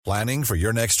Planning for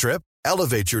your next trip?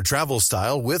 Elevate your travel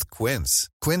style with Quince.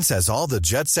 Quince has all the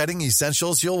jet-setting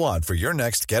essentials you'll want for your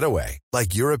next getaway,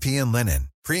 like European linen,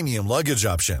 premium luggage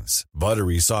options,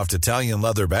 buttery soft Italian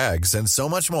leather bags, and so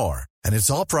much more. And it's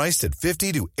all priced at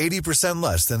 50 to 80%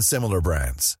 less than similar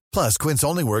brands. Plus, Quince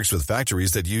only works with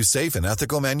factories that use safe and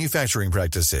ethical manufacturing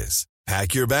practices.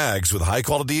 Pack your bags with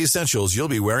high-quality essentials you'll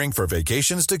be wearing for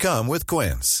vacations to come with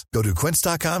Quince. Go to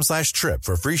quince.com/trip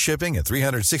for free shipping and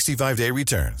 365-day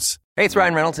returns. Hey, it's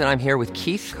Ryan Reynolds, and I'm here with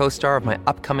Keith, co-star of my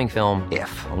upcoming film,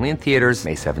 If, only in theaters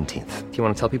May 17th. Do you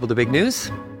want to tell people the big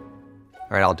news?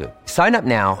 All right, I'll do it. Sign up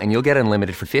now and you'll get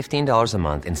unlimited for $15 a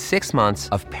month and 6 months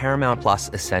of Paramount Plus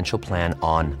Essential Plan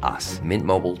on us.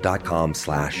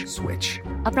 Mintmobile.com/switch.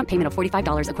 Upfront payment of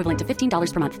 $45 equivalent to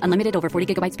 $15 per month. Unlimited over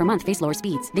 40 gigabytes per month. Face lower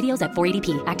speeds. Videos at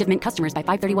 480p. Active Mint customers by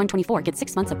 531.24 get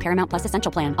 6 months of Paramount Plus Essential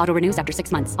Plan. Auto renews after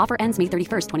 6 months. Offer ends May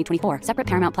 31st, 2024. Separate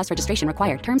Paramount Plus registration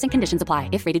required. Terms and conditions apply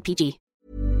if rated PG.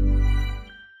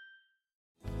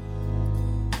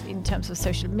 In terms of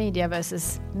social media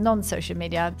versus non-social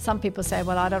media, some people say,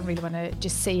 well, I don't really want to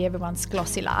just see everyone's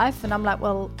glossy life. And I'm like,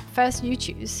 well, first you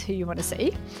choose who you want to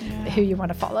see, who you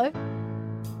want to follow.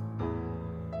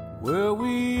 Well,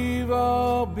 we've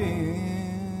all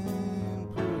been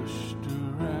pushed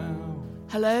around.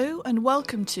 Hello and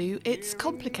welcome to It's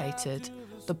Complicated,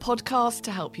 the podcast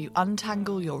to help you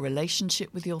untangle your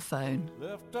relationship with your phone.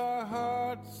 Left our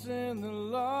hearts in the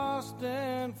lost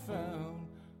and found.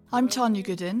 I'm Tanya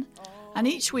Goodin, and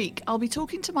each week I'll be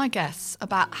talking to my guests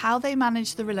about how they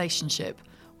manage the relationship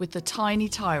with the tiny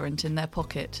tyrant in their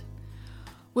pocket.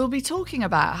 We'll be talking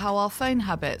about how our phone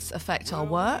habits affect our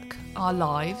work, our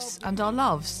lives, and our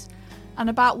loves, and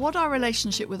about what our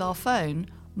relationship with our phone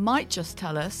might just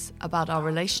tell us about our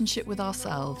relationship with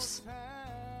ourselves.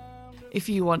 If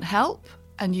you want help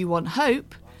and you want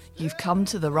hope, you've come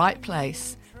to the right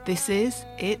place. This is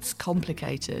It's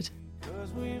Complicated.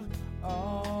 'Cause we've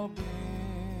all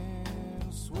been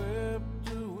swept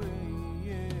away,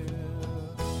 yeah.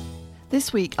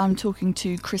 This week I'm talking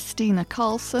to Christina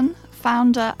Karlsson,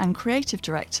 founder and creative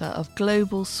director of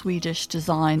global Swedish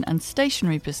design and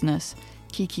stationery business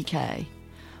kikki.K,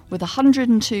 with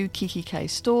 102 kikki.K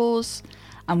stores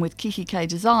and with kikki.K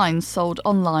designs sold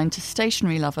online to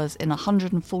stationery lovers in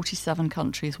 147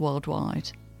 countries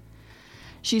worldwide.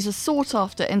 She's a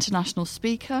sought-after international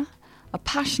speaker, a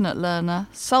passionate learner,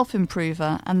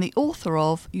 self-improver, and the author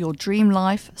of Your Dream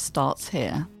Life Starts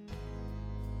Here.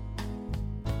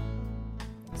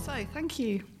 So, thank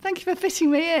you. Thank you for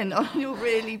fitting me in on your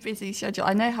really busy schedule.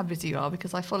 I know how busy you are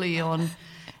because I follow you on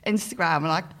Instagram and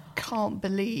I can't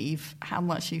believe how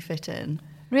much you fit in.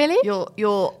 Really?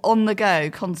 You're on the go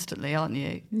constantly, aren't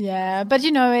you? Yeah, but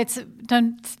you know,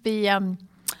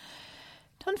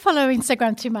 don't follow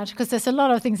Instagram too much because there's a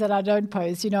lot of things that I don't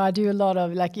post. You know, I do a lot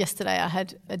of, like yesterday I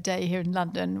had a day here in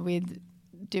London with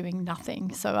doing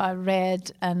nothing. So I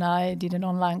read and I did an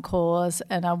online course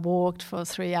and I walked for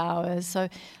 3 hours. So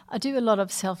I do a lot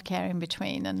of self-care in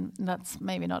between, and that's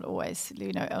maybe not always,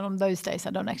 you know, on those days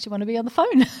I don't actually want to be on the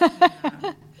phone.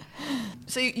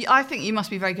 So I think you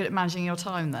must be very good at managing your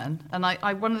time then. And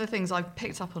I one of the things I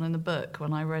picked up on in the book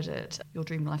when I read it, Your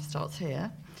Dream Life Starts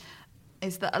Here,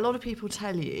 is that a lot of people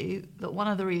tell you that one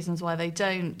of the reasons why they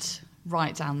don't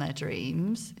write down their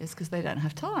dreams is because they don't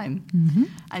have time. Mm-hmm.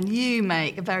 And you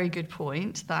make a very good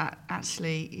point that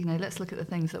actually, you know, let's look at the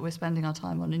things that we're spending our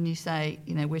time on. And you say,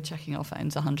 you know, we're checking our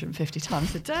phones 150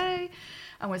 times a day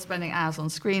and we're spending hours on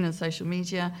screen and social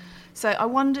media. So I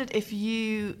wondered if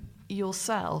you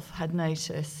yourself had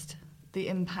noticed the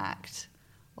impact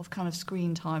of kind of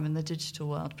screen time in the digital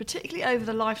world, particularly over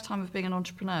the lifetime of being an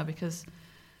entrepreneur, because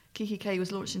kikki.K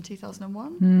was launched in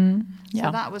 2001. Yeah.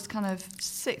 So that was kind of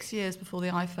 6 years before the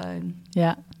iPhone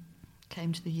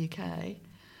came to the UK.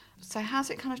 So how's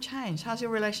it kind of changed? How's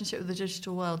your relationship with the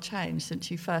digital world changed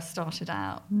since you first started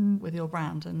out with your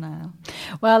brand and now?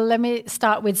 Well, let me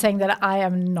start with saying that I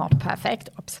am not perfect.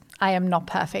 I am not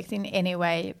perfect in any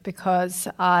way because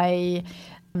I,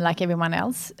 like everyone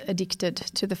else, addicted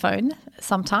to the phone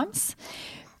sometimes.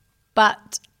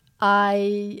 But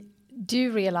I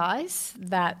do realize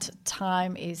that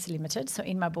time is limited. So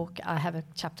in my book, I have a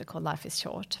chapter called Life is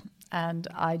Short. And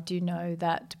I do know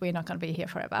that we're not going to be here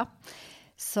forever.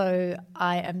 So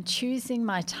I am choosing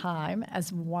my time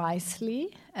as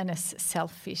wisely and as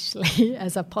selfishly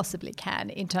as I possibly can.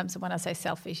 In terms of when I say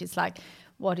selfish, it's like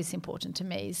what is important to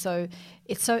me. So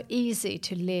it's so easy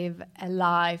to live a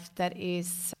life that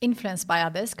is influenced by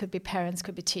others. Could be parents,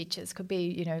 could be teachers, could be,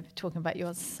 you know, talking about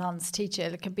your son's teacher.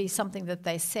 It could be something that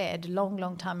they said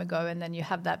long time ago, and then you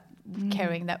have that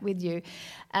carrying that with you.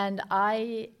 And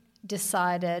I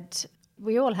decided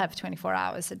we all have 24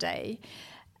 hours a day.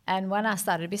 And when I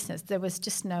started a business, there was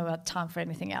just no time for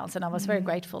anything else. And I was very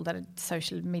grateful that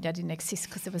social media didn't exist,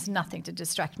 because there was nothing to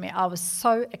distract me. I was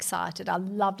so excited. I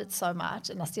loved it so much,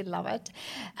 and I still love it.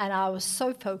 And I was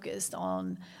so focused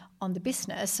on the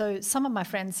business. So some of my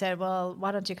friends said, well,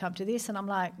 why don't you come to this? And I'm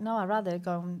like, no, I'd rather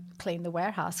go and clean the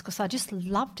warehouse, because I just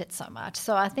loved it so much.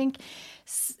 So I think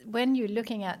when you're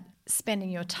looking at spending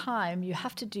your time, you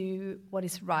have to do what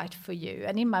is right for you.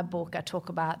 And in my book, I talk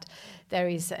about, there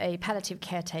is a palliative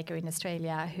caretaker in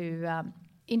Australia who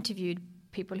interviewed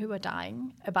people who were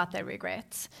dying about their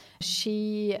regrets.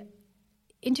 She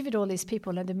interviewed all these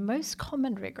people, and the most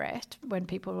common regret when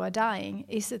people were dying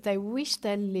is that they wish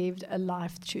they lived a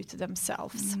life true to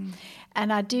themselves.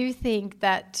 And I do think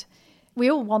that we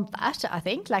all want that, I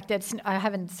think. I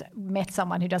haven't met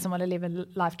someone who doesn't want to live a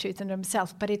life true to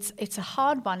themselves, but it's a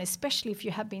hard one, especially if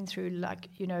you have been through,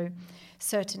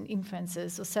 certain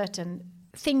influences or certain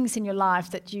things in your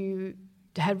life that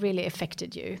have really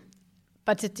affected you.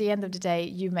 But at the end of the day,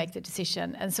 you make the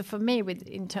decision. And so for me,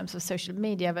 in terms of social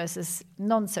media versus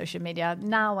non-social media,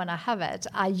 now when I have it,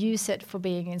 I use it for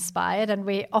being inspired. And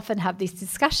we often have this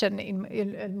discussion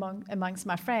amongst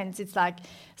my friends. It's like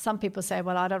some people say,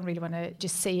 well, I don't really want to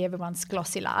just see everyone's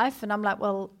glossy life. And I'm like,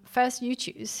 well, first you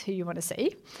choose who you want to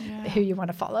see, who you want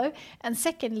to follow. And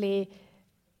secondly,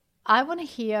 I want to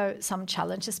hear some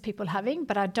challenges people having,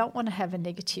 but I don't want to have a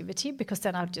negativity, because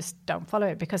then I just don't follow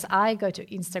it, because I go to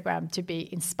Instagram to be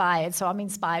inspired. So I'm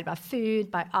inspired by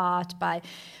food, by art, by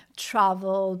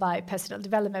travel, by personal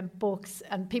development, books,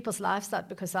 and people's lifestyle,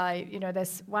 because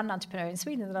there's one entrepreneur in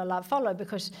Sweden that I love follow,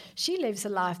 because she lives a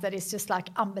life that is just like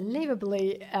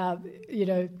unbelievably,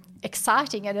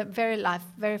 exciting, and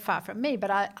very far from me. But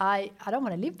I don't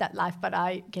want to live that life, but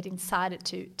I get excited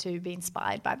to be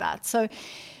inspired by that.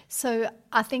 So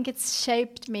I think it's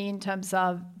shaped me in terms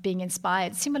of being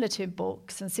inspired, similar to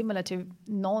books and similar to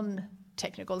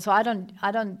non-technical. So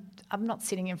I'm not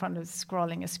sitting in front of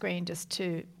scrolling a screen just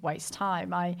to waste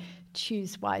time. I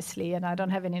choose wisely, and I don't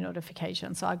have any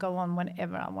notifications, so I go on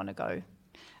whenever I want to go.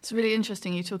 It's really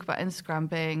interesting you talk about Instagram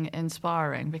being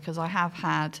inspiring, because I have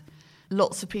had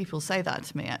lots of people say that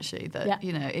to me, actually, that,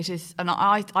 it is, and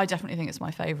I definitely think it's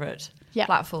my favourite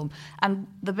platform. And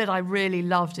the bit I really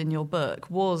loved in your book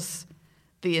was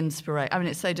the inspiration. I mean,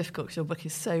 it's so difficult because your book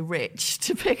is so rich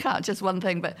to pick out just one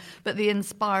thing, but the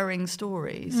inspiring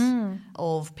stories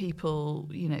of people,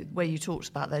 where you talked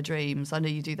about their dreams. I know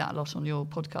you do that a lot on your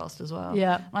podcast as well.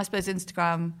 Yeah. And I suppose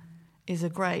Instagram is a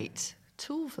great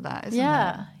tool for that, isn't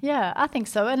it? Yeah, I think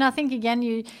so. And I think again,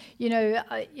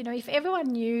 if everyone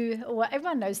knew, or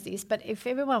everyone knows this, but if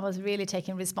everyone was really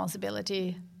taking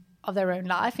responsibility of their own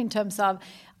life in terms of,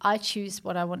 I choose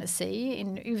what I want to see,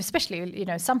 especially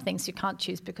some things you can't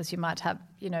choose because you might have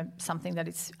something that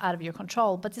is out of your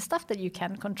control, but the stuff that you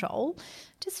can control,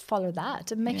 just follow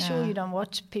that and make sure you don't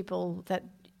watch people that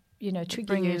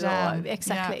trigger you down.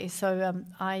 Exactly. Yeah. So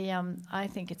I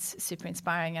think it's super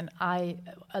inspiring, and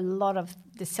a lot of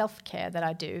the self-care that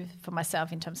I do for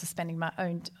myself in terms of spending my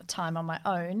own time on my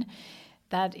own,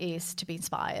 that is to be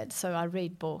inspired. So I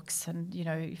read books, and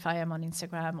if I am on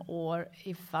Instagram or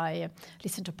if I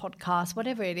listen to podcasts,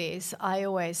 whatever it is, I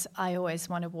always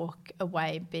want to walk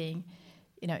away being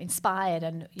inspired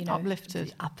and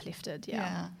uplifted.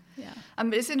 Yeah.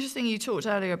 But it's interesting you talked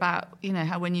earlier about,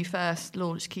 how when you first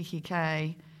launched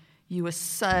kikki.K, you were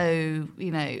so,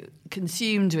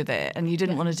 consumed with it and you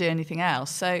didn't want to do anything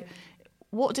else. So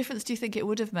what difference do you think it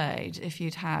would have made if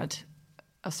you'd had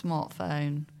a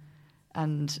smartphone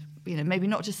and, maybe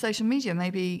not just social media,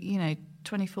 maybe,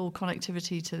 24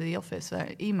 connectivity to the office,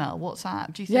 email,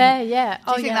 WhatsApp? Do you think,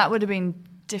 Do you think that would have been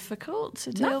difficult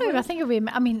to deal with? No, I think it would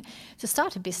be, to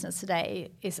start a business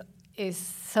today is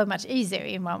so much easier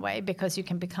in one way, because you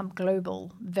can become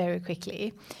global very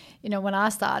quickly. When I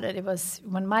started, it was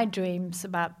when my dreams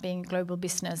about being a global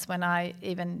business, when I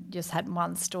even just had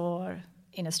one store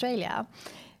in Australia,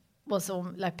 was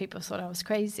all, like, people thought I was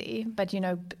crazy. But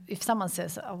if someone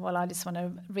says, "Oh, well, I just want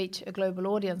to reach a global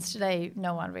audience today,"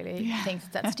 no one really thinks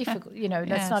that's difficult.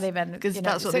 That's not even, because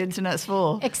that's what the internet's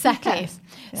for. Exactly. Yes.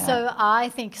 Yeah. So I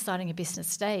think starting a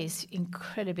business today is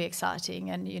incredibly exciting,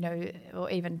 and or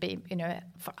even being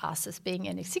for us as being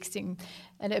an existing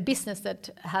and a business that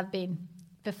have been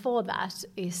before that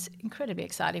is incredibly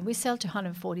exciting. We sell to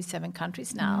 147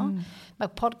 countries now. My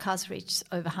podcast reaches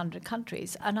over 100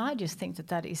 countries. And I just think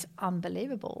that is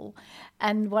unbelievable.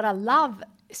 And what I love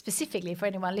specifically for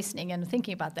anyone listening and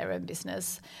thinking about their own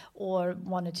business or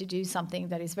wanted to do something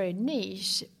that is very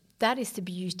niche, that is the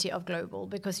beauty of global,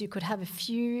 because you could have a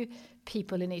few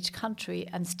people in each country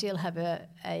and still have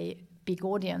a big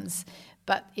audience.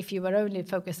 But if you were only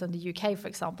focused on the UK, for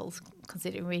example,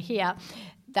 considering we're here,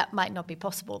 that might not be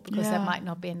possible because there might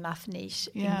not be enough niche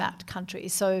in that country.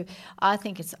 So I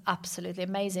think it's absolutely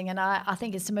amazing. And I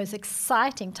think it's the most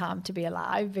exciting time to be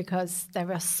alive because there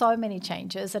are so many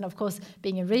changes. And of course,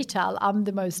 being in retail, I'm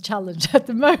the most challenged at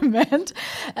the moment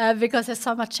because there's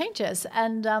so much changes.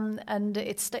 And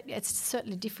it's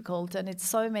certainly difficult. And it's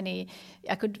so many,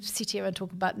 I could sit here and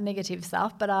talk about negative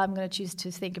stuff, but I'm going to choose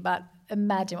to think about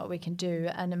imagine what we can do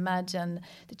and imagine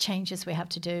the changes we have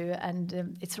to do.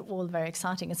 And it's all very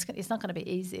exciting. It's not going to be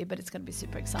easy, but it's going to be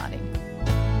super exciting.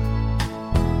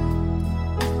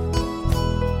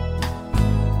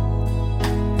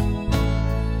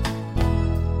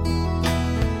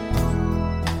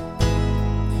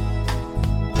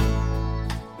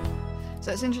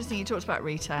 So it's interesting you talked about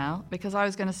retail, because I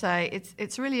was going to say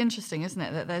it's really interesting, isn't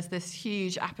it, that there's this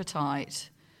huge appetite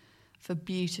for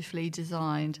beautifully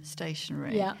designed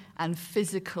stationery and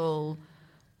physical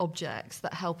objects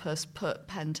that help us put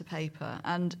pen to paper.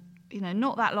 And,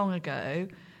 not that long ago,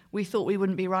 we thought we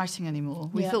wouldn't be writing anymore.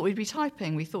 We thought we'd be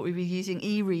typing. We thought we'd be using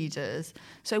e-readers.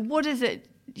 So what is it,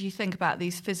 do you think, about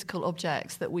these physical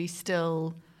objects that we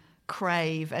still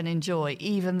crave and enjoy,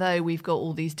 even though we've got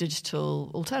all these digital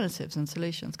alternatives and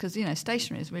solutions? Because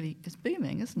stationery is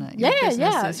booming, isn't it? Your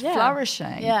business is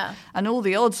flourishing, and all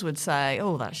the odds would say,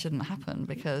 oh, that shouldn't happen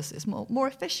because it's more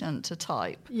efficient to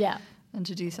type than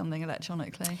to do something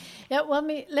electronically. Yeah, well,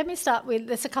 let me start with,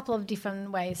 there's a couple of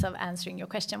different ways of answering your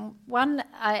question. One,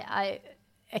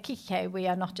 at Kikki.K, we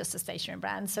are not just a stationery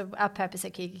brand. So our purpose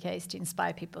at Kikki.K is to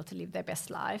inspire people to live their best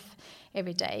life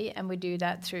every day. And we do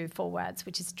that through 4 words,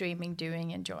 which is dreaming,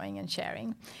 doing, enjoying, and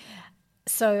sharing.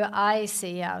 So I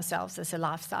see ourselves as a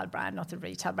lifestyle brand, not a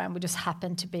retail brand. We just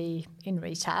happen to be in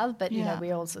retail, but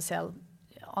we also sell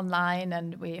online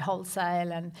and we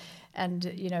wholesale and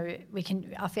we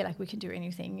can. I feel like we can do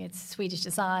anything. It's Swedish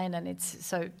design, and it's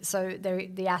so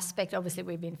the aspect. Obviously,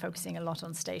 we've been focusing a lot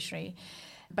on stationery.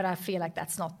 But I feel like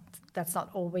that's not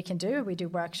all we can do. We do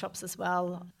workshops as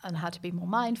well on how to be more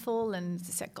mindful and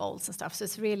to set goals and stuff. So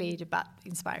it's really about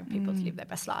inspiring people to live their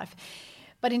best life.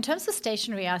 But in terms of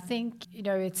stationery, I think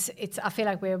it's. I feel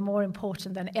like we're more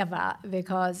important than ever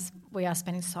because we are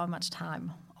spending so much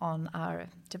time on our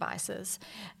devices,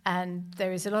 and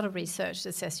there is a lot of research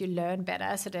that says you learn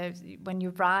better. So when you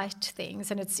write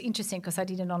things, and it's interesting because I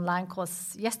did an online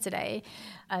course yesterday,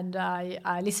 and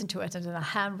I listened to it and then I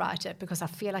handwrite it because I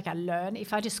feel like I learn.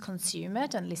 If I just consume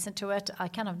it and listen to it, I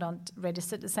kind of don't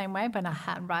register it the same way. But when I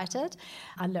handwrite it,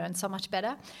 I learn so much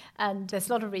better. And there's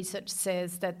a lot of research that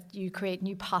says that you create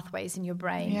new pathways in your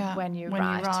brain when you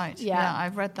write. Yeah,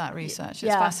 I've read that research.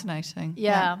 It's fascinating.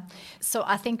 Yeah. So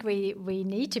I think we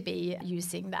need to be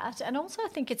using that. And also I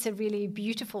think it's a really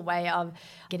beautiful way of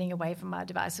getting away from our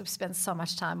device. We've spent so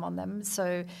much time on them.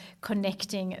 So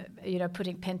connecting,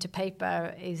 putting pen to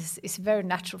paper is very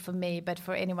natural for me, but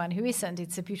for anyone who isn't,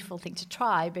 it's a beautiful thing to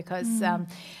try because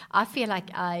I feel like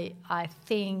I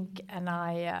think and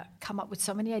I come up with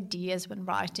so many ideas when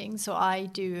writing. So I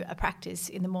do a practice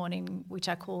in the morning, which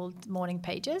I call Morning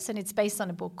Pages, and it's based on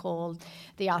a book called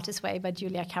The Artist's Way by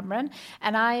Julia Cameron.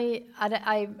 And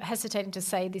I'm hesitating to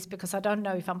say this because I don't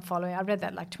know if I'm following. I read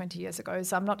that like 20 years ago,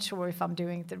 so I'm not sure if I'm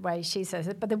doing it the way she says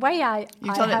it. But the way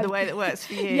You've done it the way that works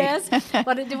for you. Yes,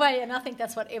 but the way, and I think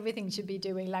that's what everything should be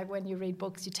doing. Like when you read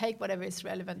books, you take whatever is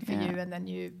relevant for you, and then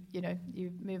you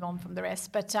move on from the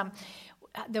rest. But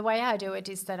the way I do it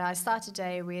is that I start a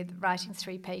day with writing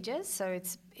 3 pages. So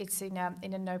it's in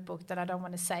a notebook that I don't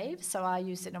want to save. So I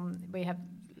use it we have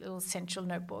little central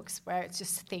notebooks where it's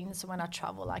just thin, so when I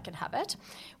travel I can have it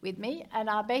with me, and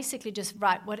I basically just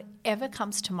write whatever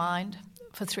comes to mind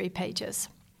for 3 pages.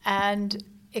 And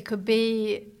it could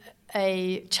be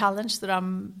a challenge that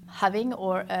I'm having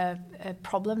or a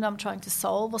problem that I'm trying to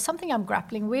solve or something I'm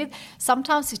grappling with.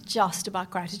 Sometimes it's just about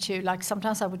gratitude. Like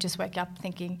sometimes I would just wake up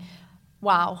thinking,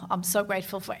 wow, I'm so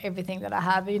grateful for everything that I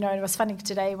have. It was funny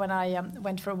today when I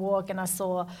went for a walk and I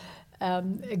saw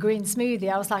a green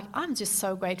smoothie. I was like, I'm just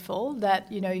so grateful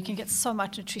that you can get so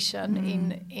much nutrition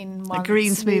in one. The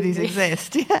green smoothie. Smoothies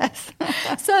exist, yes.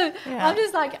 So I'm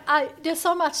just like, there's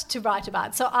so much to write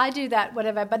about. So I do that,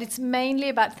 whatever. But it's mainly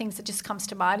about things that just comes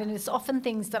to mind, and it's often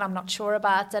things that I'm not sure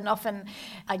about. And often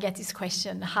I get this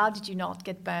question: how did you not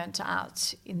get burnt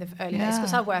out in the early days?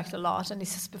 Because I worked a lot, and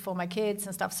this is before my kids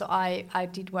and stuff. So I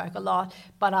did work a lot,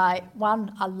 but I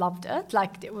loved it.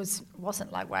 Like it was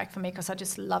wasn't like work for me because I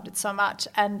just loved it so much.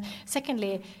 And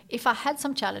secondly, if I had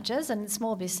some challenges, and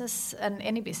small business and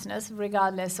any business,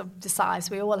 regardless of the size,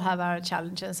 we all have our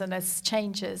challenges, and there's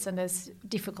changes and there's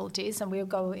difficulties, and we'll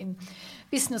go in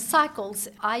business cycles.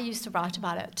 I used to write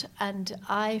about it, and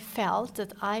I felt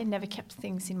that I never kept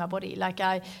things in my body. Like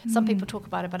some people talk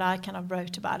about it, but I kind of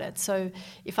wrote about it. So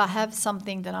if I have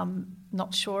something that I'm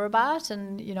not sure about,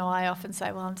 and I often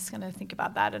say, well, I'm just going to think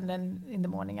about that, and then in the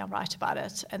morning I write about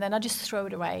it, and then I just throw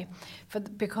it away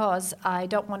because I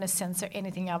don't want to censor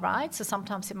anything I write. So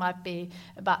sometimes it might be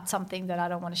about something that I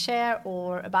don't want to share,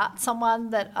 or about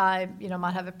someone that I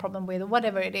might have a problem with, or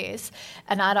whatever it is,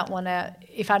 and I don't want to,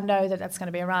 if I know that that's going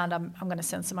to be around, I'm going to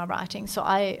censor my writing. So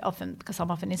I often, because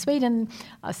I'm often in Sweden,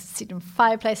 I sit in a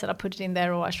fireplace and I put it in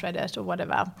there, or I shred it or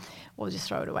whatever, or just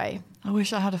throw it away. I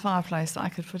wish I had a fireplace that I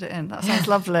could put it in. That sounds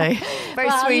lovely. Very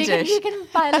Swedish. You can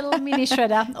buy a little mini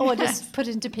shredder or just put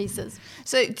it into pieces.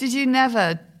 So did you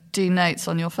never do notes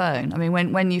on your phone? I mean,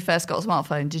 when you first got a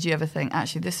smartphone, did you ever think,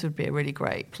 actually, this would be a really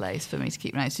great place for me to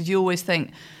keep notes? Did you always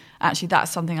think, actually,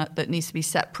 that's something that needs to be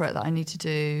separate, that I need to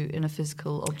do in a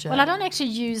physical object? Well, I don't actually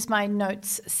use my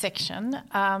notes section.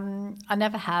 I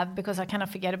never have, because I kind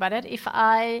of forget about it. If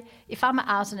I'm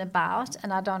out and about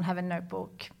and I don't have a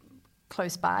notebook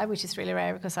close by, which is really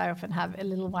rare because I often have a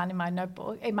little one in my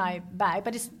notebook, in my bag,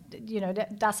 but it's,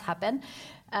 that does happen.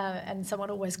 And someone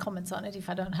always comments on it if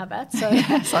I don't have it. So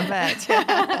yes, I bet.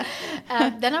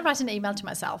 Then I write an email to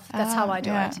myself. That's how I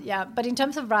do it. Yeah. But in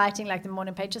terms of writing, like the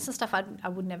morning pages and stuff, I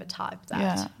would never type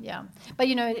that. Yeah. But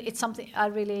it's something I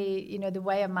really, the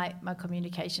way of my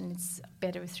communication is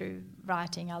better through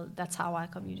writing. That's how I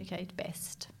communicate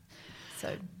best.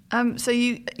 So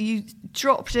you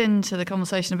dropped into the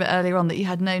conversation a bit earlier on that you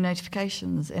had no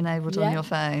notifications enabled on your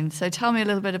phone. So tell me a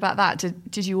little bit about that.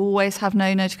 Did you always have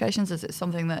no notifications? Is it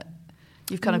something that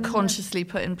you've kind of consciously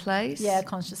put in place? Yeah,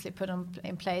 consciously put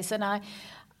in place. And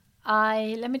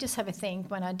I let me just have a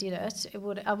think. When I did it,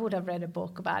 I would have read a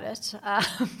book about it.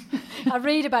 I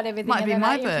read about everything. Might be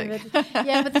my book.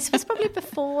 Yeah, but this was probably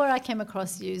before I came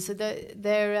across you. So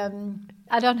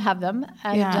I don't have them,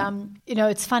 and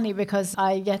it's funny because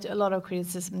I get a lot of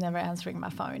criticism never answering my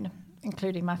phone,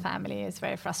 including my family is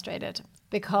very frustrated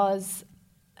because.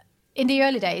 In the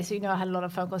early days, I had a lot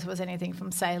of phone calls. It was anything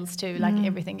from sales to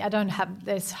everything.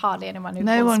 There's hardly anyone who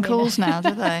calls me. No one calls now,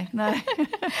 do they? No.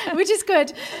 Which is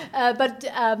good.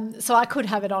 So I could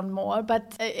have it on more.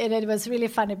 But it was really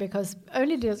funny because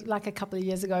only like a couple of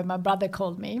years ago, my brother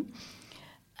called me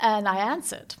and I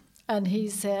answered. And he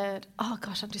said, oh,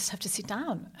 gosh, I just have to sit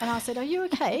down. And I said, are you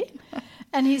okay?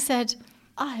 And he said,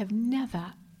 I have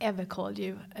never ever called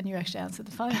you and you actually answered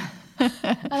the phone.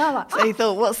 And I'm like, so you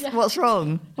thought, what's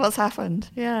wrong? What's happened?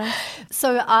 Yeah.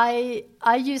 So I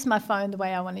use my phone the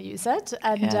way I want to use it.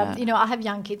 And, I have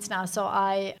young kids now, so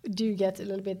I do get a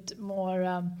little bit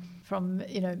more from,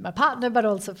 my partner, but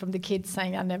also from the kids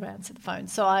saying I never answer the phone.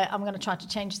 So I'm going to try to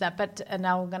change that. And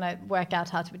now we're going to work out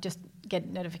how to just get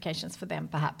notifications for them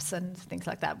perhaps and things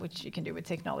like that, which you can do with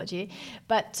technology.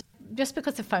 But just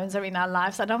because the phones are in our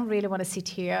lives, I don't really want to sit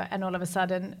here and all of a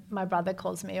sudden my brother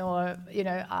calls me, or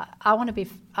I want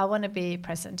to be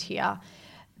present here.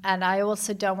 And I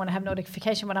also don't want to have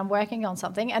notification when I'm working on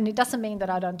something. And it doesn't mean that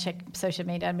I don't check social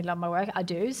media in the middle of my work. I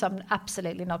do, so I'm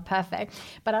absolutely not perfect.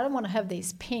 But I don't want to have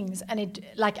these pings. And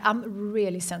I'm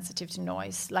really sensitive to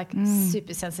noise,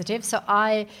 super sensitive. So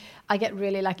I get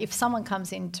really if someone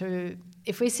comes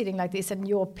if we're sitting like this and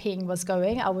your ping was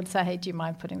going, I would say, hey, do you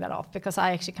mind putting that off? Because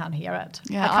I actually can't hear it.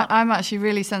 Yeah, I'm actually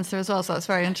really sensitive as well, so that's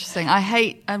very interesting. I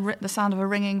hate the sound of a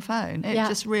ringing phone. It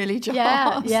just really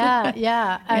jars.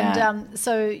 Yeah. And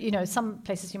so, some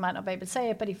places you might not be able to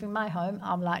say it, but if in my home,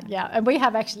 I'm like, yeah. And we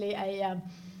have actually a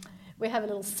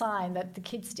little sign that the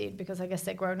kids did, because I guess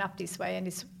they're grown up this way, and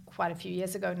it's quite a few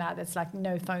years ago now, that's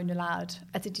no phone allowed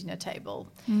at the dinner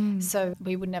table. So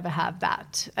we would never have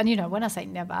that. And when I say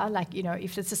never,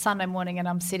 if it's a Sunday morning and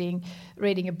I'm sitting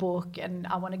reading a book and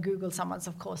I want to Google someone's,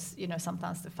 of course,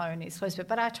 sometimes the phone is close to it.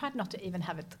 But I tried not to even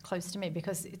have it close to me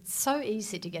because it's so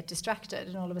easy to get distracted,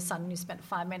 and all of a sudden you spent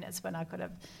 5 minutes when I could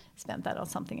have spent that on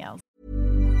something else.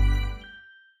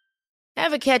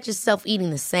 Ever catch yourself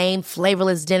eating the same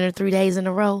flavorless dinner 3 days in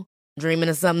a row? Dreaming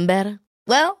of something better?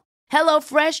 Well,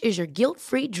 HelloFresh is your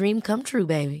guilt-free dream come true,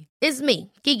 baby. It's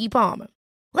me, Keke Palmer.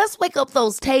 Let's wake up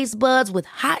those taste buds with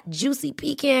hot, juicy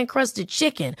pecan-crusted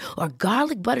chicken or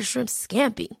garlic butter shrimp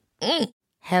scampi.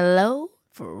 Hello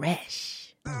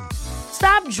Fresh.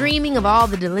 Stop dreaming of all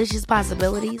the delicious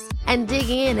possibilities and dig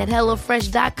in at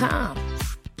HelloFresh.com.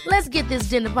 Let's get this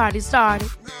dinner party started.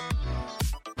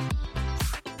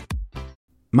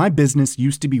 My business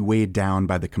used to be weighed down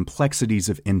by the complexities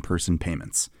of in-person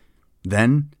payments.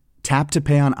 Then, Tap to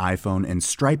Pay on iPhone and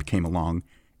Stripe came along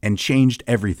and changed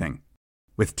everything.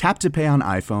 With Tap to Pay on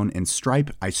iPhone and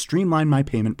Stripe, I streamlined my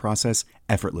payment process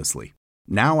effortlessly.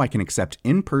 Now I can accept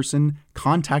in-person,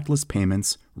 contactless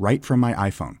payments right from my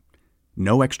iPhone.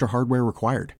 No extra hardware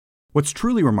required. What's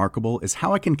truly remarkable is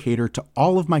how I can cater to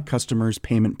all of my customers'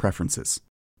 payment preferences.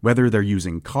 Whether they're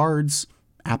using cards,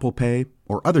 Apple Pay,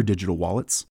 or other digital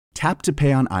wallets, Tap to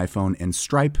Pay on iPhone and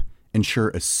Stripe ensure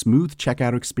a smooth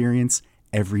checkout experience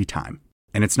every time.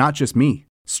 And it's not just me.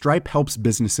 Stripe helps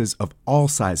businesses of all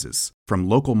sizes, from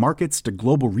local markets to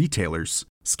global retailers,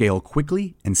 scale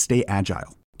quickly and stay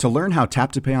agile. To learn how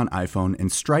Tap to Pay on iPhone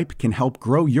and Stripe can help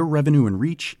grow your revenue and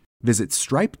reach, visit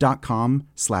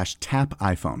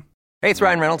stripe.com/tapiphone. Hey, it's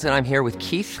Ryan Reynolds, and I'm here with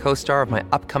Keith, co-star of my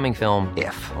upcoming film,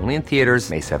 If, only in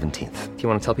theaters May 17th. Do you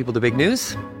want to tell people the big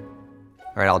news?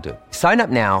 All right, I'll do it. Sign up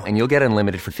now and you'll get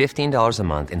unlimited for $15 a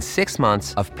month and 6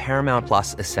 months of Paramount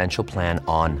Plus Essential Plan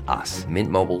on us.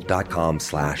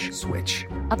 Mintmobile.com/switch.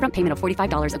 Upfront payment of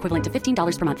 $45 equivalent to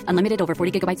 $15 per month. Unlimited over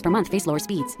 40 gigabytes per month. Face lower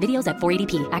speeds. Videos at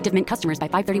 480p. Active Mint customers by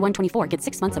 531.24 get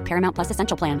 6 months of Paramount Plus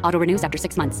Essential Plan. Auto renews after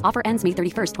 6 months. Offer ends May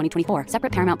 31st, 2024.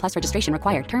 Separate Paramount Plus registration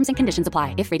required. Terms and conditions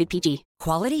apply if rated PG.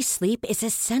 Quality sleep is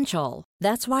essential.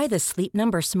 That's why the Sleep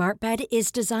Number Smart Bed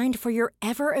is designed for your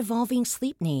ever-evolving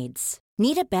sleep needs.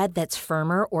 Need a bed that's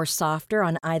firmer or softer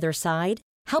on either side?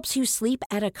 Helps you sleep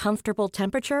at a comfortable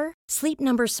temperature? Sleep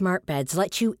Number Smart Beds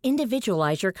let you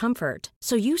individualize your comfort,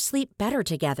 so you sleep better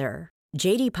together.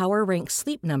 J.D. Power ranks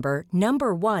Sleep Number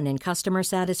number 1 in customer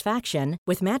satisfaction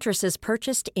with mattresses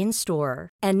purchased in-store.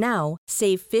 And now,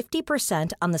 save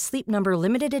 50% on the Sleep Number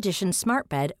Limited Edition Smart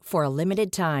Bed for a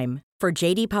limited time. For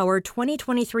J.D. Power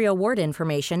 2023 award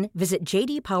information, visit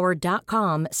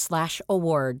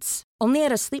jdpower.com/awards. Only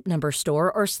at a Sleep Number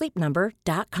store or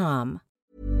sleepnumber.com.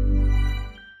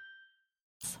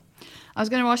 I was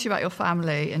going to ask you about your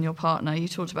family and your partner. You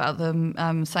talked about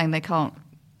them saying they can't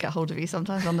get hold of you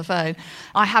sometimes on the phone.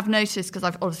 I have noticed, because I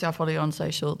follow you on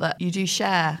social, that you do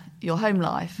share your home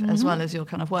life as well as your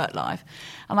kind of work life.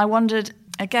 And I wondered,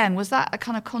 again, was that a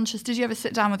kind of conscious, did you ever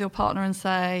sit down with your partner and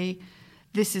say,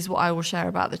 this is what I will share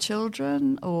about the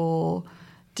children? Or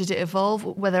did it evolve?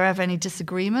 Were there ever any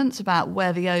disagreements about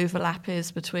where the overlap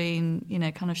is between, you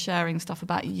know, kind of sharing stuff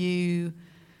about you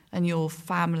and your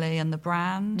family and the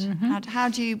brand? How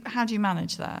do you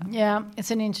manage that? Yeah,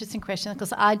 it's an interesting question,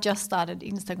 because I just started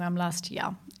Instagram last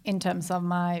year in terms of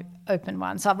my open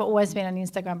one. So I've always been on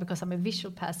Instagram because I'm a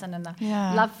visual person and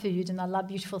I love food and I love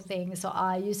beautiful things. So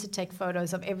I used to take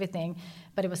photos of everything,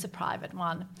 but it was a private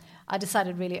one. I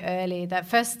decided really early that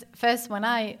first when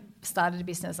I started a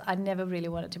business, I never really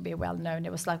wanted to be well known.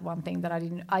 It was like one thing that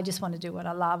I just want to do what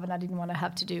I love, and I didn't want to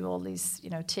have to do all these, you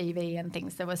know, TV and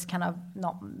things that was kind of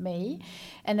not me.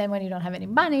 And then when you don't have any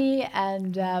money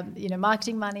and, you know,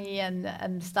 marketing money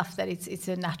and stuff, that it's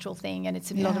a natural thing and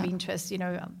it's a lot of interest, you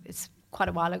know, it's quite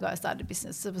a while ago I started a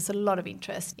business. There was a lot of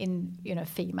interest in, you know,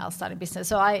 females starting business.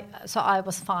 So I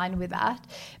was fine with that.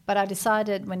 But I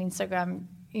decided when Instagram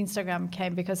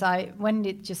came, because when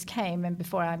it just came and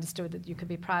before I understood that you could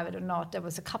be private or not, there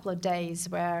was a couple of days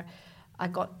where I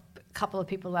got a couple of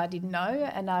people I didn't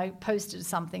know, and I posted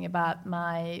something about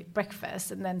my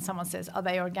breakfast, and then someone says, are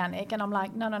they organic? And I'm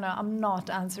like, no, I'm not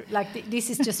answering. Like, this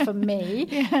is just for me.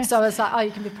 Yes. So I was like, oh,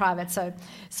 you can be private. So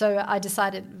I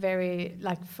decided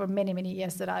for many, many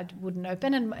years that I wouldn't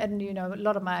open. And, you know, a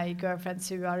lot of my girlfriends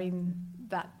who are in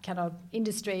that kind of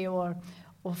industry or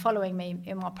following me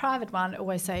in my private one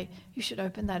always say, you should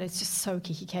open that. It's just so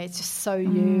Kikki K. It's just so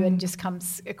you, and just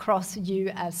comes across you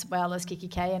as well as Kikki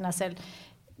K. And I said,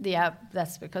 yeah,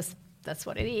 that's because that's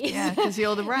what it is. Yeah, because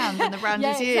you're the brand and the brand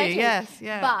is you. Exactly. Yes,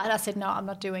 yeah. But I said, no, I'm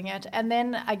not doing it. And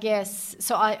then I guess,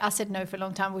 so I said no for a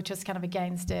long time, which was kind of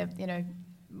against, you know,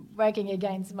 working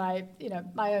against my, you know,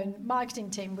 my own marketing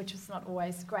team, which was not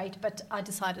always great, but I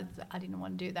decided that I didn't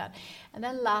want to do that. And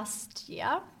then last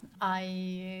year,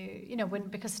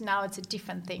 because now it's a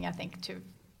different thing, I think,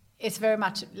 it's very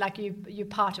much like you're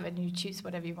part of it and you choose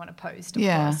whatever you want to post. Of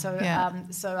course.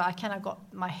 So I kind of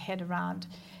got my head around,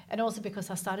 and also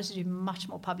because I started to do much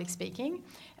more public speaking,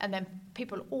 and then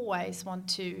people always want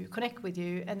to connect with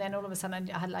you, and then all of a sudden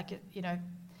I had like, you know,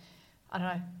 I don't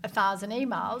know, 1,000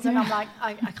 emails, and I'm like,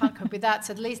 I can't cope with that.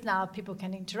 So at least now people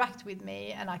can interact with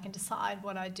me and I can decide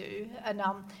what I do. And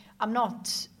I'm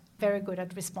not very good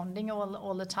at responding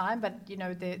all the time, but, you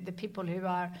know, the people who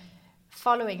are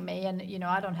following me, and, you know,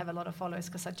 I don't have a lot of followers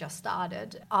because I just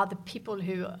started, are the people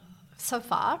who, so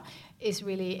far, is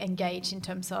really engaged in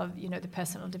terms of, you know, the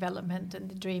personal development and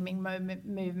the dreaming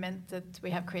movement that we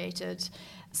have created.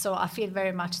 So I feel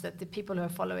very much that the people who are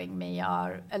following me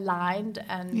are aligned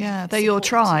and they're your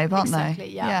tribe, aren't they? Exactly,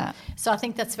 yeah. So I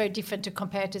think that's very different to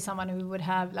compare to someone who would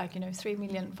have, like, you know, 3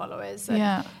 million followers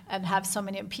and have so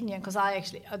many opinions, because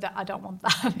I don't want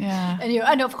that. Yeah.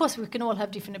 And of course we can all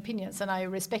have different opinions, and I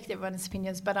respect everyone's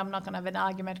opinions, but I'm not going to have an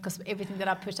argument, because everything that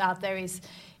I put out there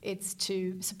it's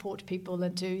to support people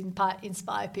and to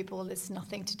inspire people. It's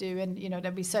nothing to do, and, you know,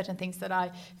 there'll be certain things that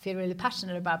I feel really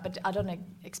passionate about, but I don't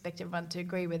expect everyone to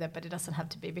agree with it, but it doesn't have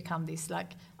to become this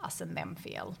like us and them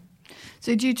feel.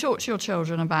 So do you talk to your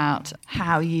children about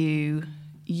how you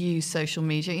use social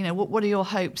media? You know, what are your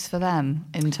hopes for them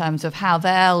in terms of how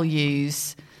they'll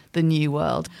use the new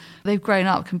world? They've grown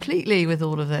up completely with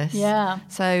all of this. Yeah.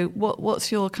 So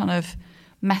what's your kind of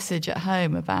message at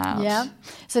home about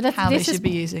how they should be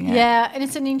using it? Yeah, and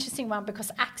it's an interesting one, because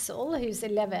Axel, who's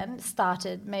 11,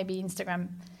 started maybe Instagram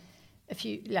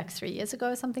 3 years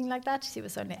ago or something like that. He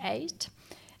was only 8.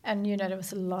 And, you know, there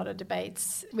was a lot of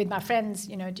debates with my friends,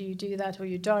 you know, do you do that or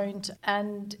you don't?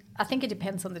 And I think it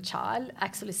depends on the child.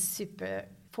 Axel is super,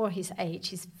 for his age,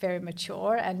 he's very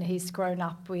mature, and he's grown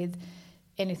up with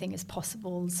anything is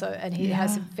possible. So, and he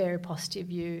has a very positive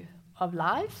view of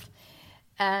life.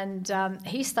 And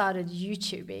he started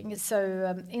YouTubing. So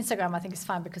Instagram, I think, is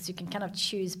fine because you can kind of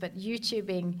choose, but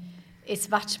YouTubing is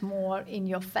much more in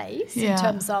your face in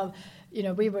terms of, you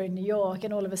know, we were in New York,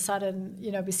 and all of a sudden,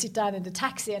 you know, we sit down in the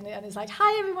taxi, and it's like,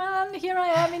 hi everyone, here I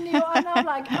am in New York. And I'm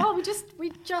like, oh,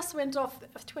 we just went off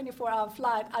a 24-hour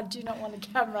flight. I do not want a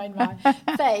camera in my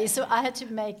face. So I had to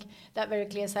make that very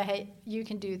clear, say, hey, you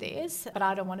can do this, but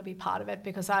I don't want to be part of it,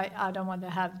 because I don't want to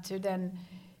have to then,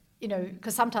 you know,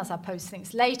 because sometimes I post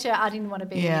things later. I didn't want to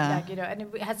be like, you know, and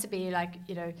it has to be like,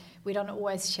 you know, we don't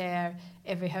always share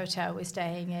every hotel we're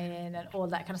staying in and all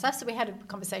that kind of stuff. So we had a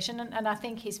conversation, and I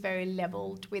think he's very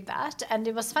leveled with that. And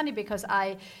it was funny because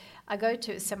I go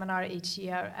to a seminar each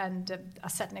year, and I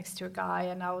sat next to a guy,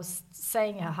 and I was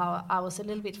saying how I was a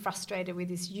little bit frustrated with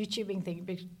this YouTubing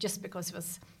thing, just because it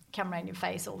was camera in your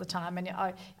face all the time. And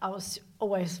I was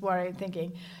always worried,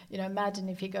 thinking, you know, imagine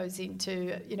if he goes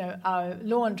into, you know, our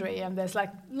laundry and there's like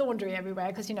laundry everywhere,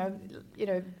 because, you know,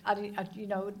 I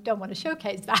don't want to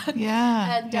showcase that.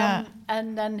 Yeah.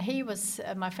 And then he was,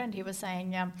 my friend, he was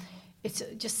saying, it's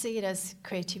just see it as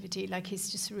creativity. Like he's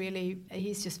just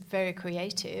very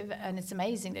creative, and it's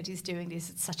amazing that he's doing this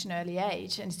at such an early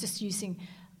age, and it's just using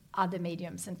other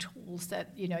mediums and tools that,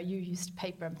 you know, you used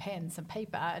paper and pens and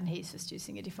paper, and he's just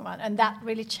using a different one. And that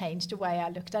really changed the way I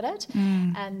looked at it.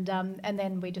 And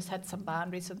then we just had some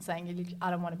boundaries on saying, I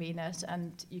don't want to be in it,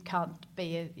 and you can't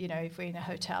be, you know, if we're in a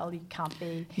hotel, you can't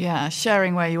be. Yeah,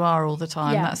 sharing where you are all the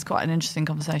time. Yeah. That's quite an interesting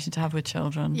conversation to have with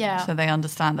children. Yeah. So they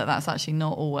understand that that's actually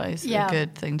not always a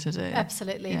good thing to do.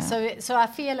 Absolutely. Yeah. So I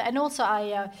feel, and also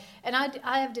I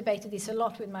have debated this a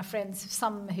lot with my friends,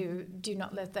 some who do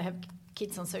not let they have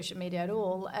kids on social media at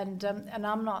all, and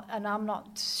I'm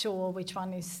not sure which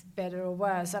one is better or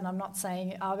worse, and I'm not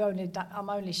saying I'm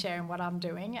only sharing what I'm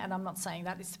doing, and I'm not saying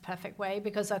that is the perfect way,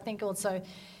 because I think also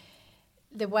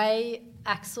the way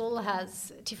Axel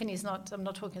has, Tiffany's not, I'm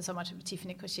not talking so much about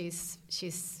Tiffany because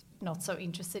she's not so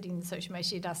interested in social media.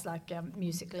 She does like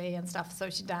Musical.ly and stuff, so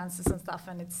she dances and stuff,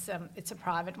 and it's a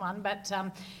private one, but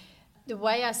the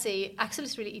way I see, Axel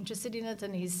is really interested in it,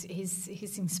 and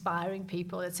he's inspiring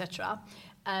people, etc.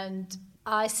 And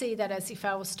I see that as if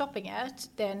I was stopping it,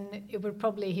 then it would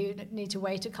probably, he would need to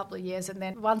wait a couple of years, and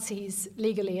then once he's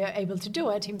legally able to do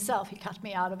it himself, he cut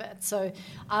me out of it. So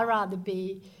I'd rather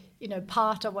be, you know,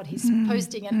 part of what he's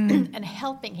posting and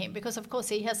helping him, because of course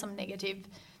he has some negative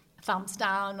thumbs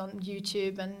down on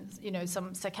YouTube and, you know,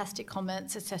 some sarcastic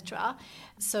comments, etc.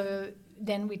 So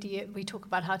then we talk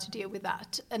about how to deal with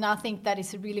that. And I think that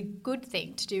is a really good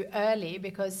thing to do early,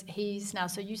 because he's now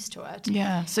so used to it.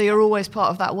 Yeah, so you're always part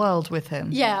of that world with him.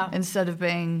 Yeah. Instead of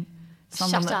being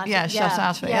someone shut out of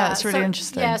it. Yeah, it's really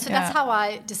interesting. Yeah, so that's how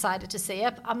I decided to see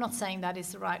it. I'm not saying that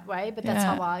is the right way, but that's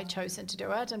how I chosen to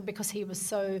do it. And because he was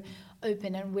so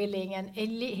open and willing, and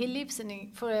he lives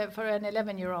for an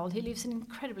 11-year-old, he lives an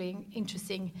incredibly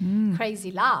interesting,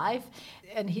 crazy life,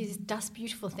 and he does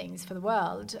beautiful things for the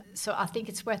world. So I think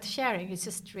it's worth sharing. It's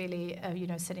just really, you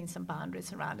know, setting some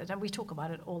boundaries around it, and we talk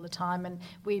about it all the time. And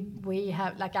we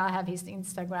have, like, I have his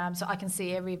Instagram, so I can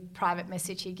see every private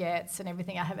message he gets and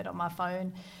everything. I have it on my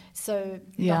phone. So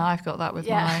I've got that with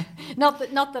my not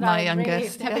that my I'm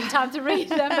youngest, really having time to read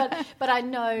them, but I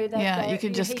know that you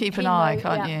can just keep an eye,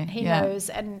 can't you? He knows,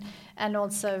 and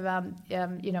also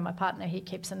my partner, he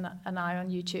keeps an eye on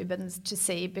YouTube and to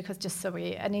see, because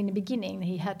and in the beginning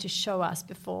he had to show us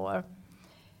before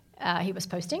he was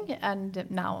posting, and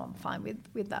now I'm fine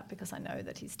with that, because I know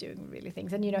that he's doing really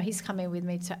things. And he's coming with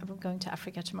me we're going to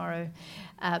Africa tomorrow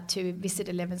to visit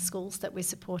 11 schools that we're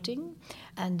supporting,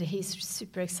 and he's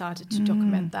super excited to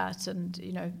document that and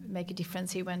make a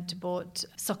difference. He went to bought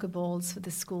soccer balls for the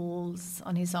schools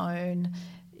on his own.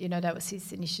 That was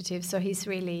his initiative. So he's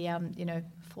really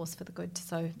force for the good.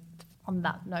 So on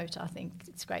that note, I think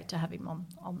it's great to have him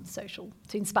on social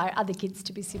to inspire other kids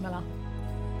to be similar.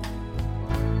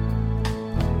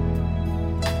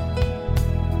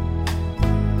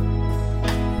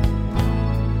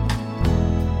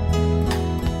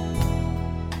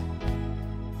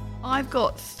 I've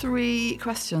got 3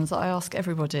 questions that I ask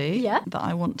everybody that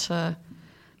I want to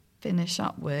finish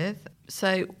up with.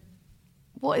 So,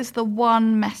 what is the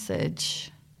one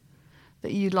message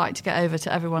that you'd like to get over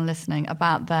to everyone listening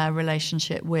about their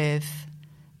relationship with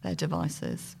their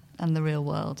devices and the real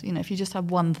world? If you just had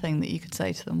one thing that you could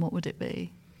say to them, what would it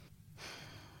be?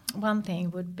 One thing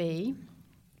would be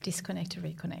disconnect to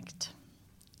reconnect.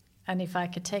 And if I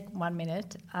could take 1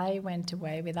 minute, I went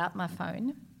away without my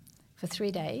phone for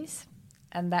 3 days,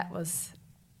 and that was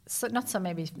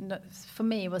for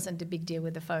me, it wasn't a big deal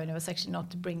with the phone. It was actually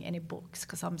not to bring any books,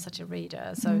 because I'm such a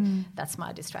reader, so that's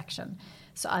my distraction.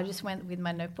 So I just went with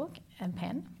my notebook and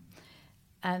pen,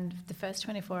 and the first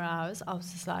 24 hours I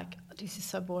was just like, this is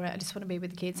so boring, I just want to be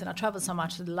with the kids. And I traveled so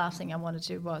much, so the last thing I wanted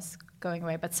to do was going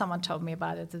away, but someone told me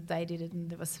about it, that they did it,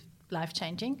 and it was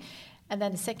life-changing. And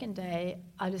then the second day,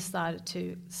 I just started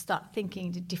to start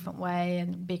thinking a different way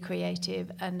and be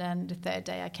creative. And then the third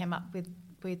day, I came up with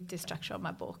the structure of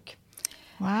my book.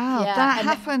 Wow, that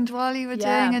happened while you were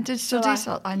doing a digital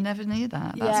detox. I never knew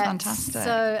that. That's fantastic.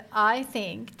 So I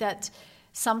think that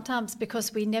sometimes,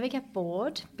 because we never get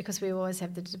bored, because we always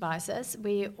have the devices,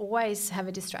 we always have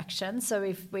a distraction. So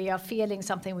if we are feeling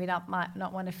something we might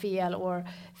not want to feel, or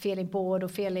feeling bored or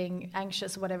feeling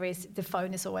anxious or whatever it is, the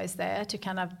phone is always there to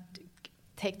kind of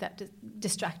take that,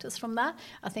 distract us from that.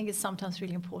 I think it's sometimes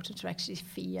really important to actually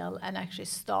feel and actually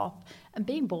stop and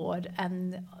being bored,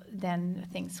 and then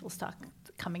things will start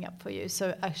coming up for you.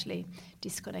 So actually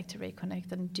disconnect to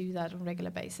reconnect, and do that on a regular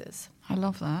basis. I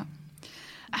love that.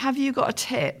 Have you got a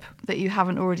tip that you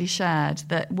haven't already shared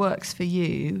that works for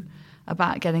you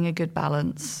about getting a good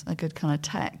balance, a good kind of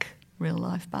tech, real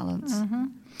life balance? Mm-hmm.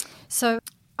 So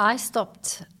I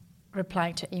stopped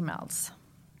replying to emails,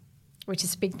 which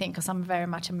is a big thing, because I'm very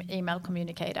much an email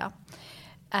communicator.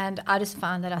 And I just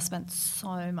found that I spent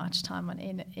so much time on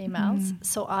emails.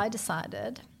 So I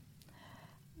decided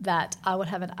that I would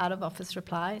have an out-of-office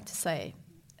reply to say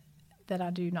that I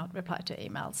do not reply to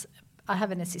emails. I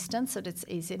have an assistant, so it's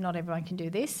easy. Not everyone can do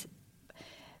this.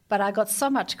 But I got so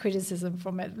much criticism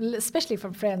from it, especially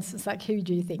from friends. It's like, who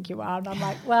do you think you are? And I'm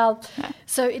like, well,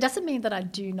 so it doesn't mean that I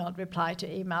do not reply to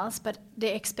emails, but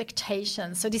the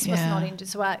expectations. So this was not into,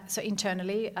 so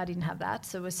internally I didn't have that.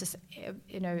 So it was just,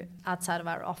 outside of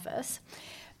our office,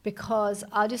 because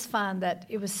I just found that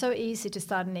it was so easy to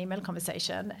start an email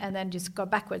conversation and then just go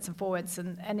backwards and forwards.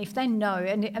 And if they know,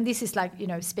 and this is like,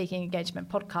 speaking engagement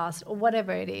podcast or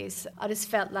whatever it is, I just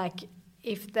felt like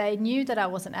if they knew that I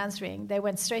wasn't answering, they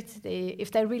went straight to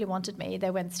if they really wanted me, they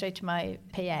went straight to my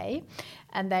PA,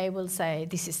 and they will say,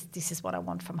 this is what I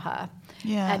want from her.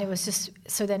 Yeah. And it was just,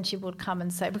 so then she would come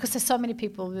and say, because there's so many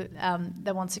people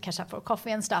that wants to catch up for coffee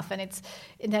and stuff, and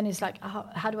then it's like,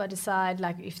 how do I decide?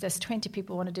 Like, if there's 20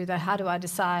 people want to do that, how do I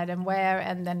decide and where?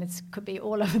 And then it could be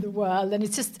all over the world. And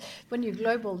it's just, when you're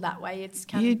global that way, it's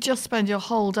kind of... You'd just spend your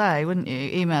whole day, wouldn't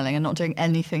you, emailing and not doing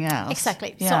anything else?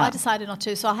 Exactly. Yeah. So I decided not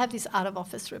to. So I have this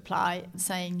out-of-office reply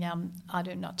saying, I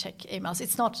do not check emails.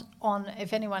 It's not on,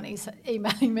 if anyone is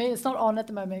emailing me, it's not on at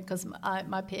the moment, because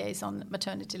my PA is on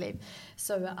maternity leave.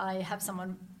 So I have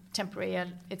someone temporary,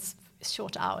 and it's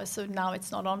short hours, so now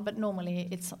it's not on, but normally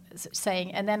it's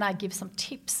saying, and then I give some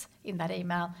tips in that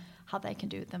email how they can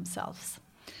do it themselves.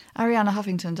 Arianna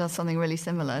Huffington does something really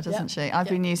similar, doesn't she? I've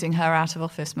been using her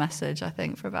out-of-office message, I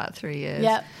think, for about 3 years.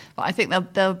 Yeah. But I think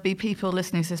there'll be people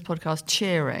listening to this podcast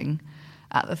cheering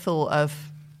at the thought of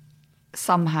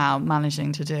somehow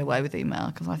managing to do away with email,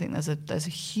 because I think there's a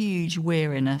huge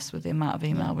weariness with the amount of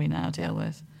email we now deal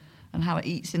with, and how it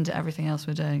eats into everything else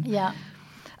we're doing. Yeah.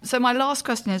 So my last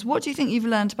question is, what do you think you've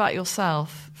learned about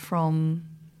yourself from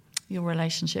your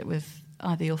relationship with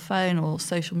either your phone or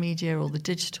social media or the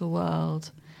digital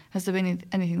world? Has there been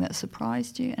anything that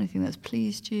surprised you, anything that's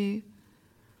pleased you?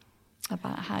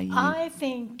 about how you I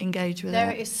think engage with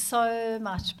there it? is so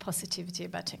much positivity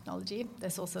about technology.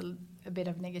 There's also a bit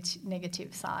of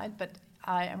negative side, but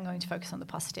I am going to focus on the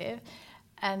positive.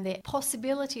 And the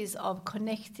possibilities of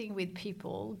connecting with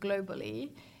people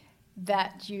globally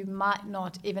that you might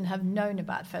not even have known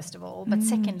about, first of all, but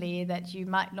secondly, that you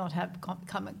might not have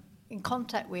come in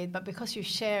contact with, but because you're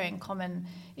sharing common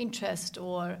interest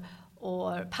or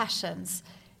passions,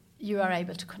 you are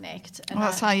able to connect. And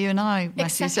that's how you and I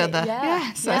met each other.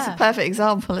 Yeah, so it's a perfect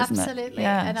example, isn't it? Absolutely.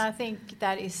 Yes. And I think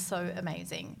that is so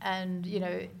amazing. And, you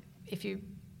know, if you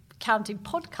counting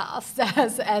podcasts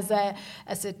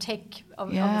as a tech,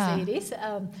 obviously it is.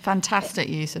 Fantastic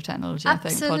use of technology, I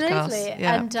think, podcasts. Absolutely.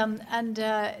 Yeah.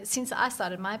 And since I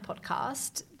started my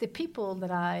podcast, the people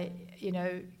that I, you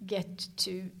know, get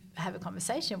to have a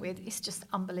conversation with is just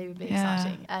unbelievably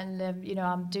exciting. And, you know,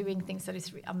 I'm doing things that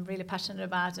I'm really passionate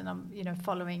about, and I'm, you know,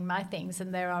 following my things.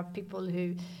 And there are people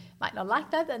who might not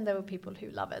like that, and there are people who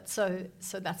love it. So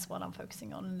that's what I'm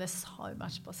focusing on. There's so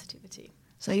much positivity.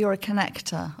 So you're a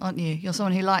connector, aren't you? You're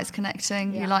someone who likes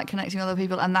connecting. You like connecting with other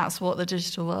people, and that's what the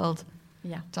digital world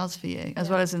does for you, as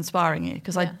well as inspiring you.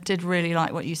 Because I did really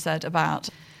like what you said about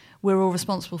we're all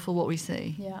responsible for what we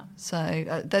see. Yeah.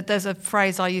 So there's a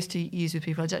phrase I used to use with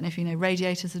people. I don't know if you know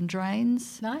radiators and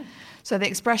drains. No. So the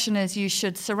expression is you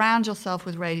should surround yourself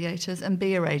with radiators and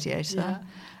be a radiator.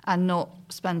 And not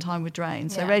spend time with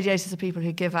drains. So radiators are people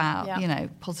who give out, you know,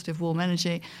 positive, warm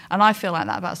energy. And I feel like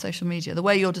that about social media. The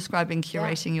way you're describing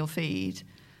curating your feed,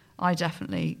 I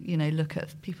definitely, you know, look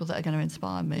at people that are going to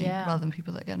inspire me rather than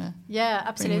people that are going to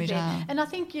absolutely. bring me down. And I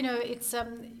think, you know, it's,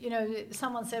 you know,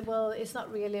 someone said, well, it's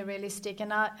not really realistic.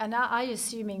 And I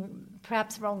assuming,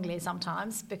 perhaps wrongly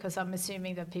sometimes, because I'm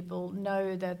assuming that people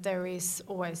know that there is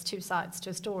always two sides to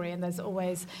a story, and there's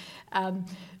always...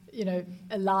 you know,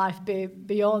 a life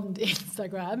beyond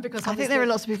Instagram, because I think there are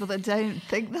lots of people that don't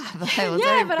think that. But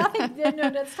I think, you know,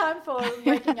 it's time for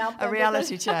waking up. A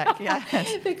reality check,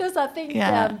 yes. Because I think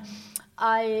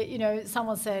you know,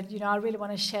 someone said, you know, I really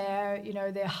want to share, you know,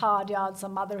 the hard yards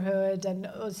of motherhood, and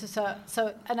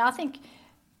so and I think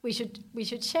we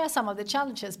should share some of the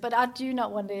challenges, but I do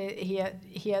not want to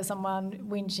hear someone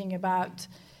whinging about,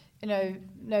 you know,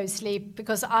 no sleep,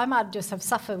 because I might just have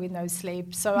suffered with no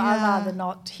sleep. So I'd rather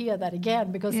not hear that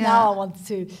again, because now I want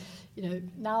to, you know,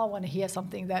 now I want to hear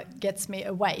something that gets me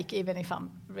awake, even if I'm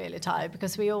really tired,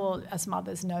 because we all, as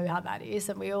mothers, know how that is,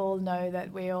 and we all know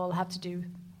that we all have to do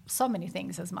so many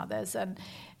things as mothers, and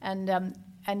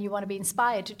you want to be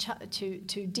inspired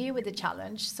to deal with the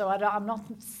challenge. So I'm not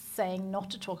saying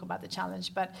not to talk about the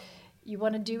challenge, but you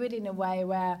want to do it in a way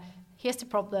where, here's the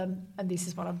problem, and this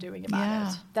is what I'm doing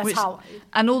about it. That's how...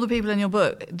 And all the people in your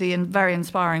book, the very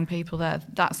inspiring people there,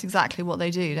 that's exactly what they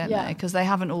do, don't they? Because they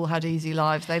haven't all had easy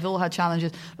lives. They've all had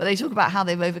challenges, but they talk about how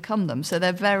they've overcome them. So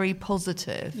they're very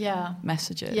positive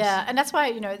messages. Yeah, and that's why,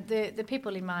 you know, the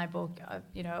people in my book,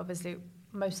 you know, obviously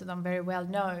most of them very well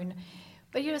known.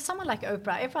 But, you know, someone like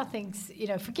Oprah, everyone thinks, you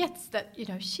know, forgets that, you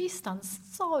know, she's done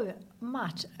so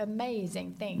much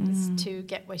amazing things to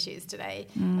get where she is today.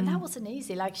 And that wasn't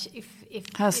easy. Like, if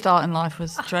her start in life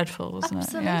was dreadful, wasn't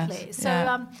it? Absolutely. Yes.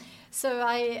 So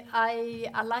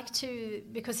I like to,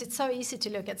 because it's so easy to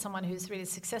look at someone who's really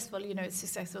successful, you know,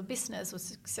 successful business or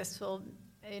successful,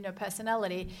 you know,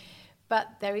 personality. But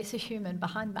there is a human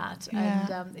behind that,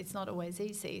 and it's not always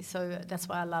easy. So that's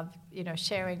why I love, you know,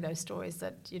 sharing those stories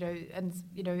that, you know, and,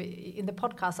 you know, in the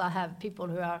podcast I have people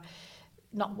who are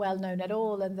not well known at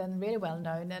all and then really well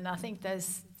known. And I think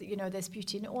there's, you know, there's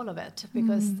beauty in all of it,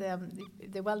 because the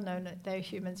well known, they're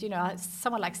humans. You know,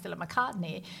 someone like Stella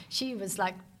McCartney, she was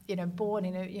like, you know, born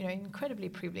in a, you know, incredibly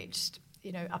privileged,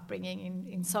 you know, upbringing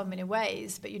in so many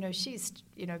ways, but, you know, she's,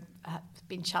 you know,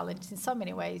 been challenged in so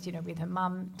many ways, you know, with her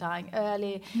mum dying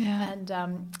early, and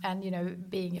you know,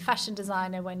 being a fashion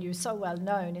designer when you're so well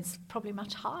known, it's probably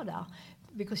much harder,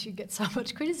 because you get so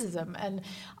much criticism. And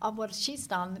what she's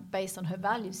done based on her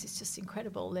values is just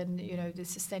incredible, and, you know, the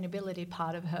sustainability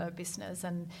part of her business,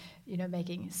 and, you know,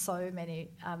 making so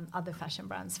many other fashion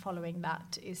brands following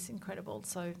that is incredible.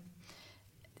 So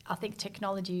I think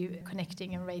technology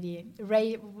connecting and radiating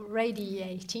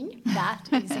that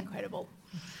is incredible.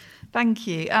 Thank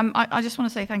you. I just want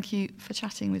to say thank you for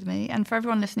chatting with me. And for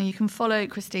everyone listening, you can follow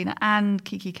Christina and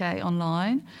Kiki K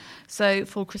online. So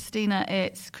for Christina,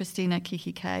 it's Christina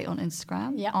Kiki K on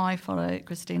Instagram. Yep. I follow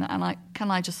Christina,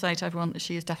 and I just say to everyone that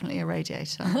she is definitely a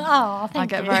radiator. Oh,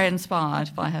 thank you. I get very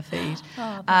inspired by her feed.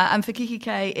 And for Kiki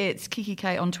K, it's Kiki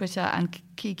K on Twitter and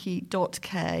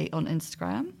Kiki.K on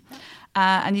Instagram.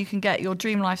 And you can get your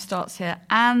Dream Life Starts Here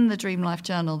and the Dream Life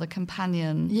Journal, the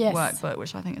companion workbook,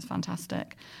 which I think is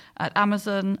fantastic, at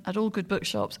Amazon, at all good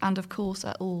bookshops, and of course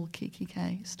at all Kikki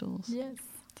K stores. Yes.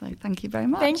 So thank you very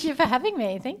much. Thank you for having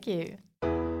me. Thank you.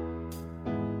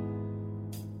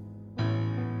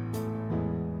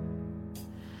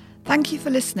 Thank you for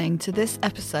listening to this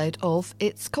episode of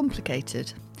It's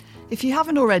Complicated. If you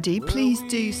haven't already, please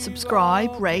do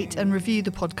subscribe, rate and review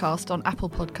the podcast on Apple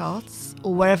Podcasts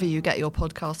or wherever you get your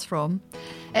podcasts from.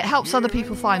 It helps other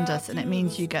people find us, and it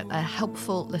means you get a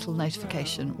helpful little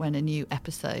notification when a new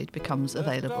episode becomes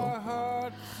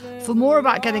available. For more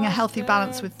about getting a healthy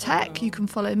balance with tech, you can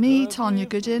follow me, Tanya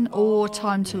Goodin, or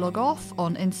Time to Log Off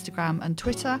on Instagram and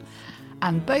Twitter.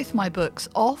 And both my books,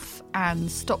 Off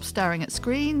and Stop Staring at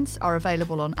Screens, are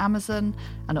available on Amazon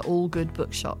and at all good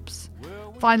bookshops.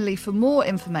 Finally, for more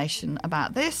information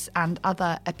about this and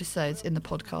other episodes in the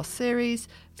podcast series,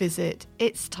 visit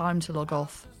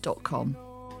itstimetologoff.com.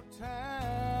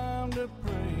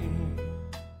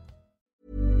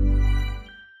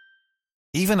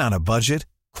 Even on a budget,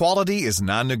 quality is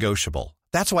non-negotiable.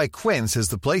 That's why Quince is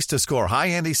the place to score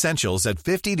high-end essentials at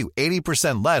 50 to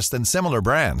 80% less than similar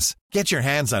brands. Get your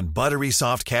hands on buttery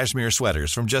soft cashmere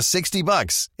sweaters from just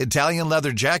 $60, Italian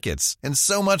leather jackets, and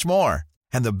so much more.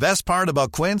 And the best part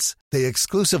about Quince, they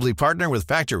exclusively partner with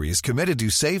factories committed to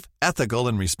safe, ethical,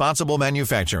 and responsible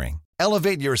manufacturing.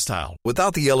 Elevate your style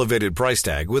without the elevated price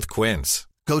tag with Quince.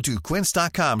 Go to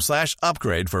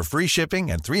quince.com/upgrade for free shipping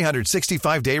and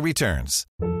 365-day returns.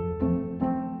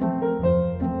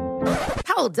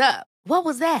 Hold up. What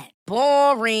was that?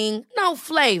 Boring. No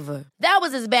flavor. That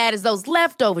was as bad as those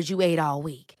leftovers you ate all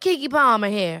week. Keke Palmer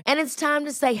here, and it's time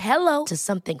to say hello to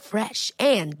something fresh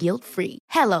and guilt-free.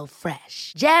 Hello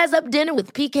Fresh. Jazz up dinner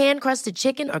with pecan-crusted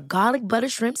chicken or garlic butter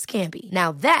shrimp scampi.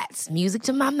 Now that's music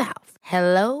to my mouth.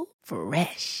 Hello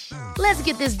Fresh. Let's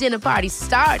get this dinner party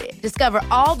started. Discover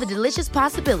all the delicious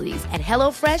possibilities at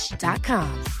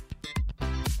HelloFresh.com.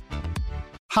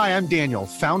 Hi, I'm Daniel,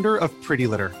 founder of Pretty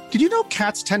Litter. Did you know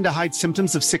cats tend to hide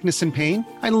symptoms of sickness and pain?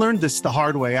 I learned this the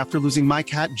hard way after losing my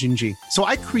cat, Gingy. So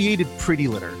I created Pretty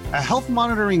Litter, a health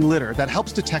monitoring litter that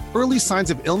helps detect early signs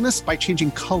of illness by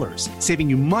changing colors, saving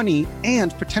you money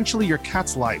and potentially your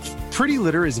cat's life. Pretty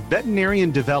Litter is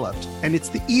veterinarian developed, and it's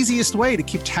the easiest way to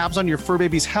keep tabs on your fur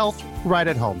baby's health right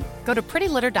at home. Go to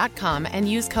prettylitter.com and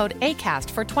use code ACAST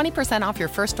for 20% off your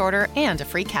first order and a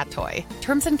free cat toy.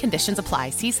 Terms and conditions apply.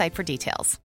 See site for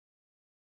details.